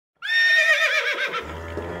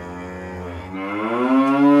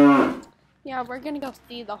Yeah, we're gonna go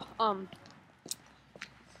see the,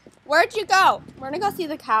 Where'd you go? We're gonna go see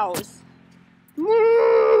the cows.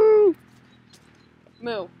 Moo!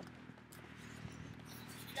 Moo. You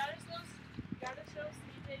gotta show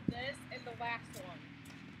CJ this and the last one.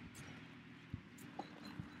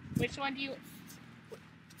 Which one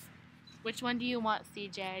do you want,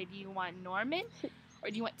 CJ? Do you want Norman or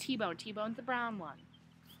do you want T-Bone? T-Bone's the brown one.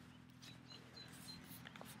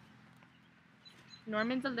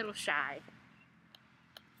 Norman's a little shy.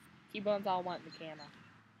 T-Bone's all wanting the camera.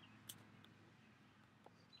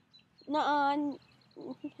 No,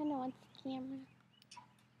 he kind of wants the camera.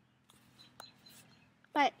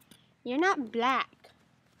 But you're not black.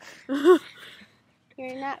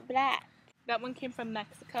 You're not black. That one came from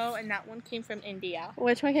Mexico and that one came from India.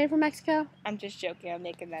 Which one came from Mexico? I'm just joking. I'm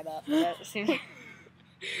making that up. But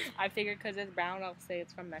I figured because it's brown, I'll say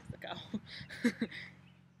it's from Mexico.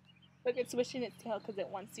 Look, it's swishing its tail because it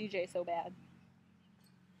wants CJ so bad.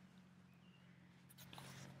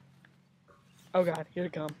 Oh God, here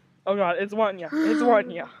it come. Oh God, it's wanting ya. It's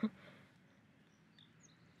wanting ya.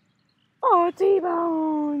 Oh,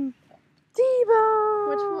 T-Bone! T-Bone!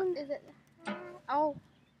 Which one is it? Oh.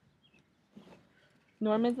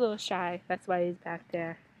 Norman's a little shy. That's why he's back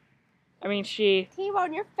there. I mean, she.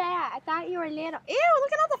 T-Bone, you're fat. I thought you were little. Ew,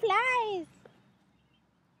 look at all the flies.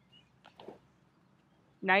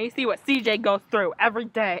 Now you see what CJ goes through every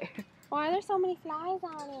day. Why are there so many flies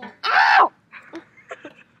on it? Ow!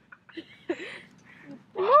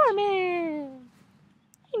 Norman!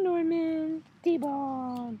 Hey, Norman.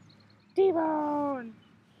 T-Bone. T-Bone.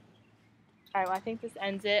 Alright, well, I think this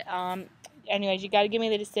ends it. Anyways, you gotta give me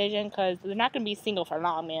the decision because they're not gonna be single for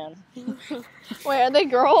long, man. Wait, are they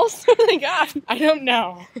girls? Oh my God. I don't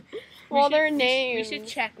know. Well, their names. We should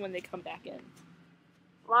check when they come back in.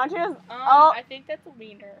 Launches? I think that's a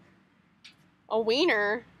wiener. A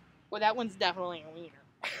wiener? Well, that one's definitely a wiener.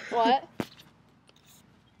 What?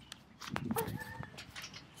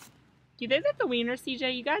 Do you think that's a wiener,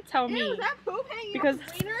 CJ? You gotta tell me. Ew, is that poop hanging Because off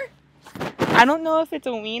the wiener? I don't know if it's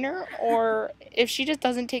a wiener or if she just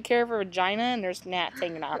doesn't take care of her vagina and there's gnats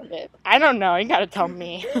hanging out of it. I don't know. You gotta tell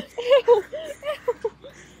me. It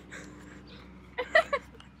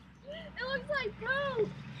looks like poop.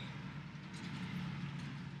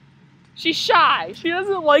 She's shy. She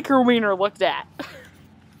doesn't like her wiener looked at.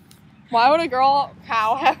 Why would a girl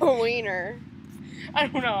cow have a wiener? I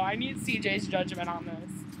don't know. I need CJ's judgment on this.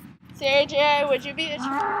 CJ, would you be a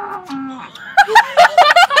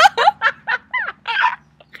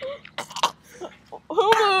Who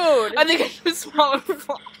moved? I think I just swallowed a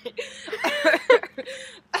fly.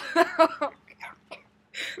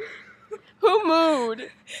 Who moved?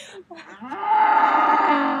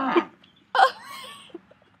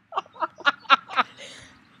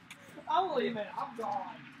 I'll leave it. I'm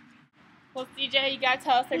gone. Well, CJ, you gotta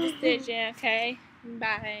tell us our decision, okay?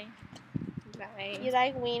 Bye. Bye. You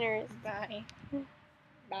like wieners. Bye.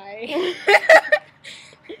 Bye.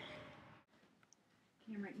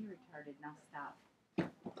 Cameron, you're retarded. Now stop.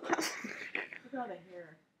 Look at all the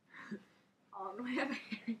hair. Oh, no, I have a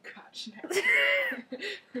hairy crotch now.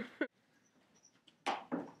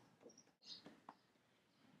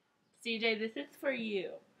 CJ, this is for you.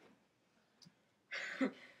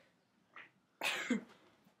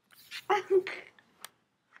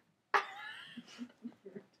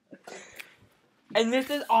 And this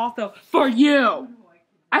is also for you.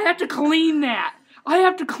 I have to clean that. I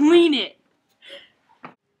have to clean it.